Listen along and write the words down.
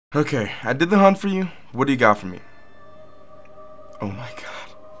Okay, I did the hunt for you. What do you got for me? Oh my god.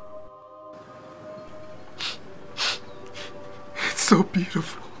 It's so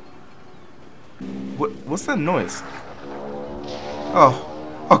beautiful. What's that noise?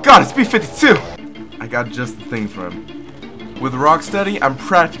 Oh god, it's B-52! I got just the thing for him. With Rocksteady, I'm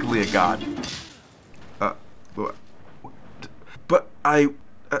practically a god. But I...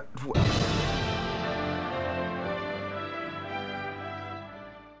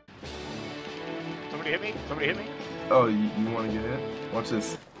 Somebody hit me? Somebody hit me? Oh, you want to get hit? Watch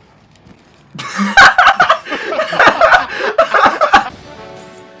this.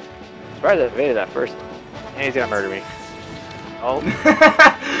 Surprised I evaded that first. And he's gonna murder me. Oh.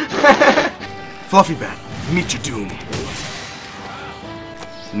 Fluffy Bat, meet your doom.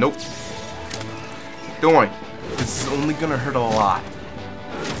 Nope. Don't worry. This is only gonna hurt a lot.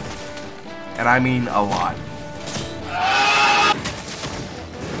 And I mean a lot.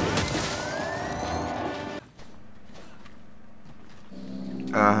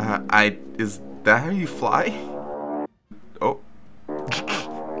 Is that how you fly? Oh.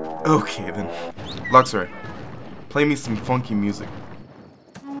 Okay then. Luxray, play me some funky music.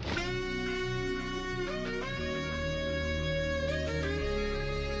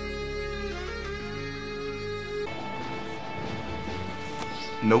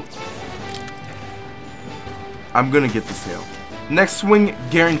 Nope. I'm gonna get this tail. Next swing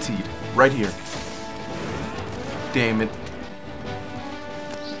guaranteed. Right here. Damn it.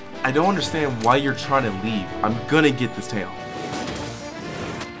 I don't understand why you're trying to leave. I'm gonna get this tail.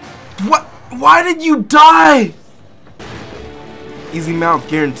 What? Why did you die? Easy mount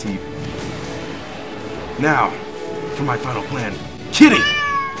guaranteed. Now, for my final plan. Kitty!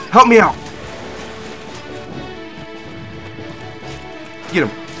 Help me out! Get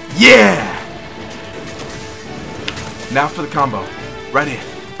him. Yeah! Now for the combo. Right in.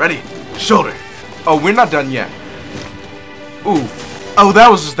 Ready. Shoulder. Oh, we're not done yet. Ooh. Oh,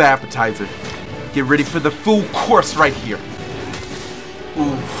 that was just the appetizer. Get ready for the full course right here.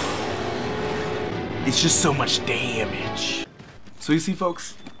 Ooh. It's just so much damage. So you see,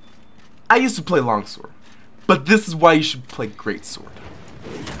 folks, I used to play longsword, but this is why you should play greatsword.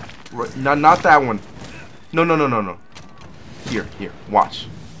 Right, not that one. No. Here, watch.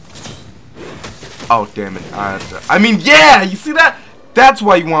 Oh, damn it. I mean, yeah, you see that? That's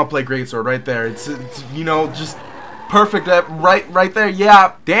why you want to play greatsword right there. It's you know, just perfect at right there.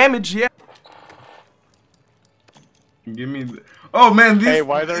 Yeah, damage, yeah. Give me the... Oh man, these, hey,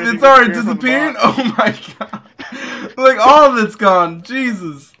 why it's already disappearing? Oh my god. Like, all of it's gone.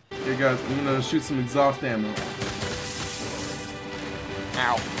 Jesus. Here guys, I'm gonna shoot some exhaust ammo.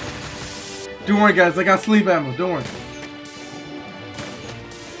 Ow. Don't worry guys, I got sleep ammo, don't worry.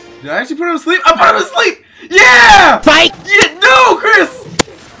 Did I actually put him to sleep? I put him to sleep! Yeah! Fight! Yeah, no, Chris!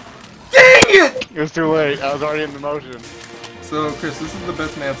 Dang it! It was too late. I was already in the motion. So, Chris, this is the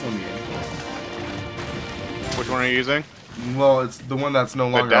best mantle in the game. Which one are you using? Well, it's the one that's no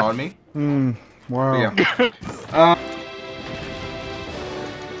longer on me. Wow. But yeah.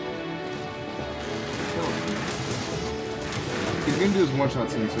 He's gonna do his one shot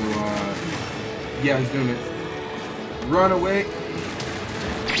soon, so yeah, he's doing it. Run away.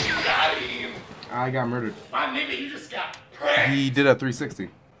 I got murdered. My nigga, you just got pranked. He did a 360.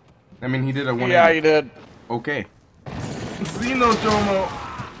 I mean, he did a 180. Yeah, you did. Okay. Zeno Jomo.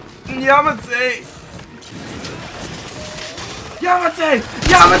 Yamate. Yamate!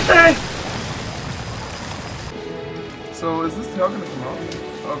 So, is this tail gonna come out?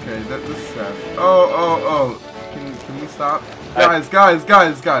 Okay, this is sad. Oh. Can we stop?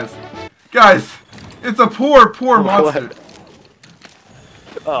 Guys! It's a poor monster. What?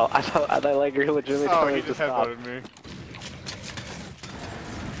 Oh, I thought like you're legitimately Oh, he to just stop. headbutted me.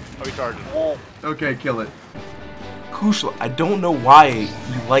 Oh, he charged. Okay, kill it. Kushla, I don't know why you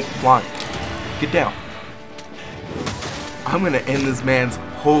like flying. Get down. I'm gonna end this man's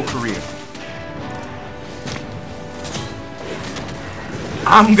whole career.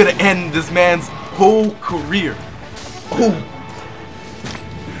 I'm gonna end this man's whole career. Oh.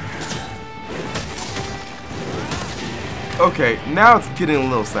 Okay, now it's getting a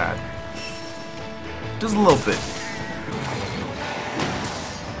little sad. Just a little bit.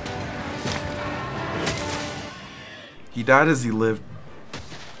 He died as he lived.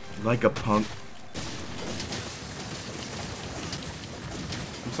 Like a punk.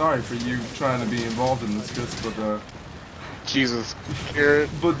 I'm sorry for you trying to be involved in this, Chris, but Jesus. Garrett.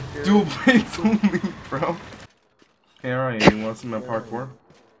 But dual blades only, bro. Hey, alright, you want some parkour?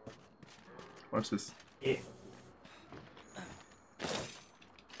 Watch this. Yeah.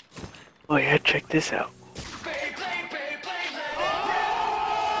 Oh yeah, check this out.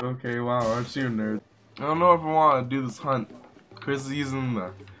 Okay, wow, aren't you a nerd? I don't know if I want to do this hunt. Chris is using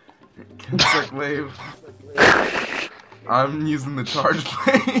the insect wave. I'm using the charge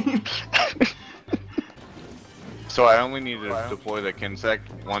blade. So I only need to deploy the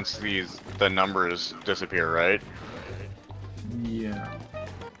Kinsect once the numbers disappear, right? Yeah.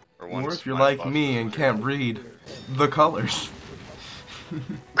 Or if you're like me and can't read the colors.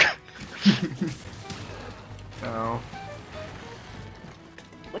 Ow.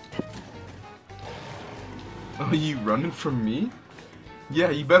 What? Oh, you running from me? Yeah,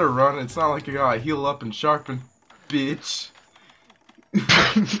 you better run. It's not like I gotta heal up and sharpen, bitch.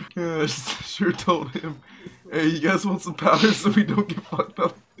 I sure told him, hey, you guys want some powder so we don't get fucked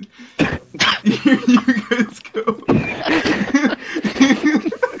up? Here you guys go.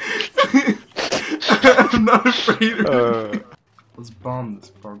 I'm not afraid of it. Let's bomb this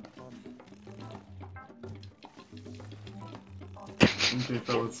part. Okay,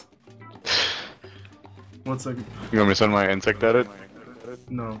 fellas. 1 second. You want me to send my insect at it?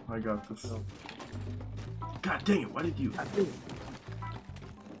 No, I got this. God dang it, why did you...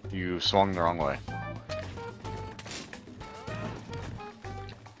 You swung the wrong way.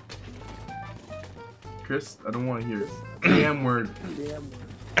 Chris, I don't want to hear it. Damn word.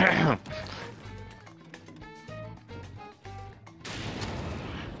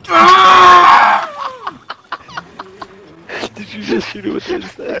 Did you just shoot it with the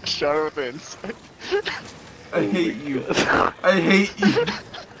insect? Shot it with the insect. I hate you. I hate you.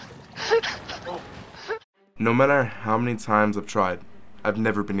 No matter how many times I've tried, I've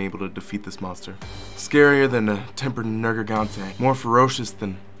never been able to defeat this monster. Scarier than a tempered Nergigante, more ferocious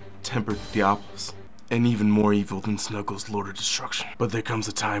than tempered Diablos, and even more evil than Snuggles, Lord of Destruction. But there comes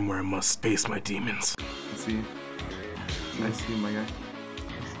a time where I must face my demons. I see you. I see you, my guy.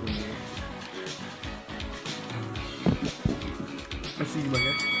 I see you, my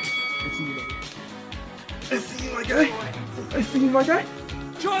guy. I see you, my guy. I see you, my guy.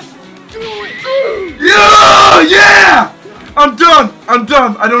 Just do it! Yeah! Yeah! I'm done! I'm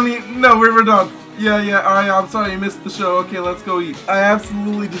done! I don't need. No, we're done. Yeah, alright, I'm sorry you missed the show. Okay, let's go eat. I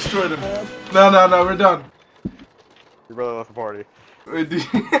absolutely destroyed him. No, we're done. Your brother left the party. Wait,